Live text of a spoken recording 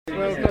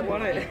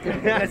won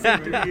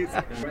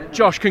it.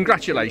 Josh,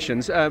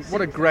 congratulations.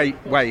 What a great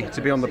way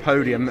to be on the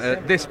podium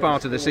at this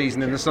part of the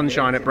season in the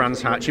sunshine at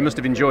Brands Hatch. You must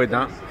have enjoyed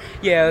that.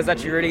 Yeah, it was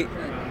actually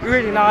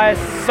really nice.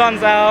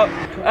 Sun's out.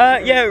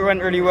 Yeah, it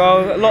went really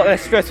well. A lot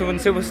less stressful than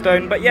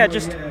Silverstone. But yeah,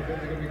 just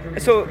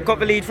sort of got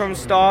the lead from the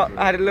start.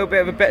 I had a little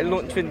bit of a better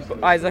launch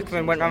with Isaac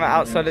and went around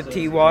outside of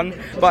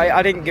T1. But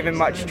I didn't give him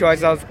much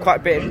choice. I was quite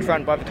a bit in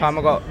front by the time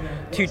I got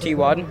to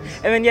T1.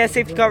 And then, yeah,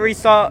 safety car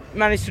restart.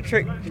 Managed to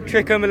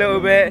trick him a little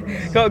bit.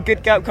 Got a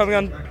good gap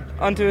coming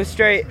onto a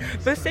straight.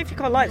 But safety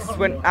car lights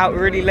went out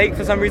really late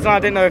for some reason.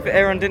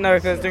 Aaron didn't know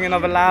if it was doing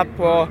another lap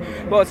or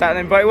what was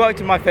happening, but it worked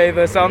in my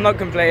favour, so I'm not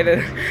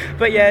complaining.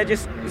 But yeah,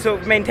 just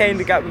sort of maintained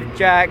the gap with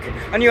Jack.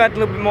 I knew I had a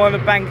little bit more on the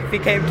bank if he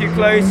came too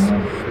close,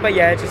 but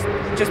yeah,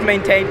 just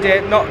maintained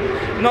it.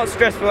 Not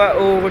stressful at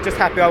all. We're just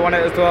happy I won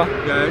it as well.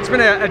 Yeah, it's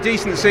been a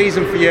decent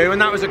season for you, and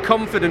that was a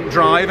confident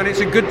drive, and it's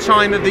a good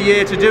time of the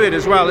year to do it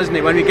as well, isn't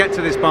it? When we get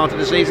to this part of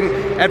the season,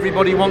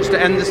 everybody wants to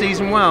end the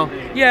season well.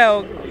 Yeah,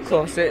 of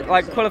course.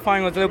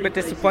 Qualifying was a little bit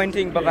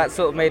disappointing, but that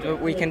sort of made the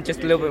weekend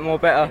just a little bit more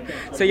better.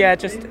 So yeah,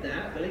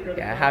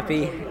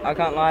 happy. I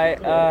can't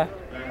lie.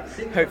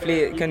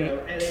 Hopefully it can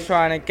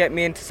try and get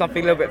me into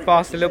something a little bit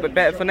faster, a little bit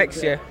better for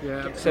next year.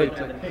 Yeah, absolutely.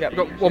 So, yeah. We've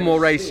got one more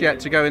race yet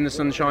to go in the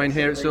sunshine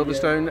here at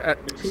Silverstone,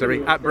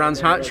 at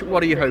Brands Hatch.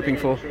 What are you hoping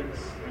for?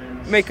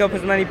 Make up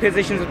as many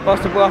positions as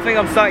possible. I think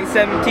I'm starting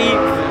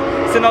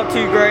 17th, so not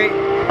too great.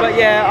 But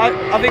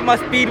yeah, I think my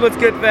speed was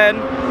good then,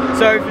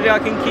 so hopefully I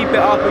can keep it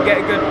up and get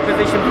a good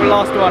position for the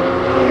last one.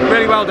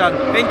 Really well done.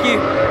 Thank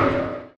you.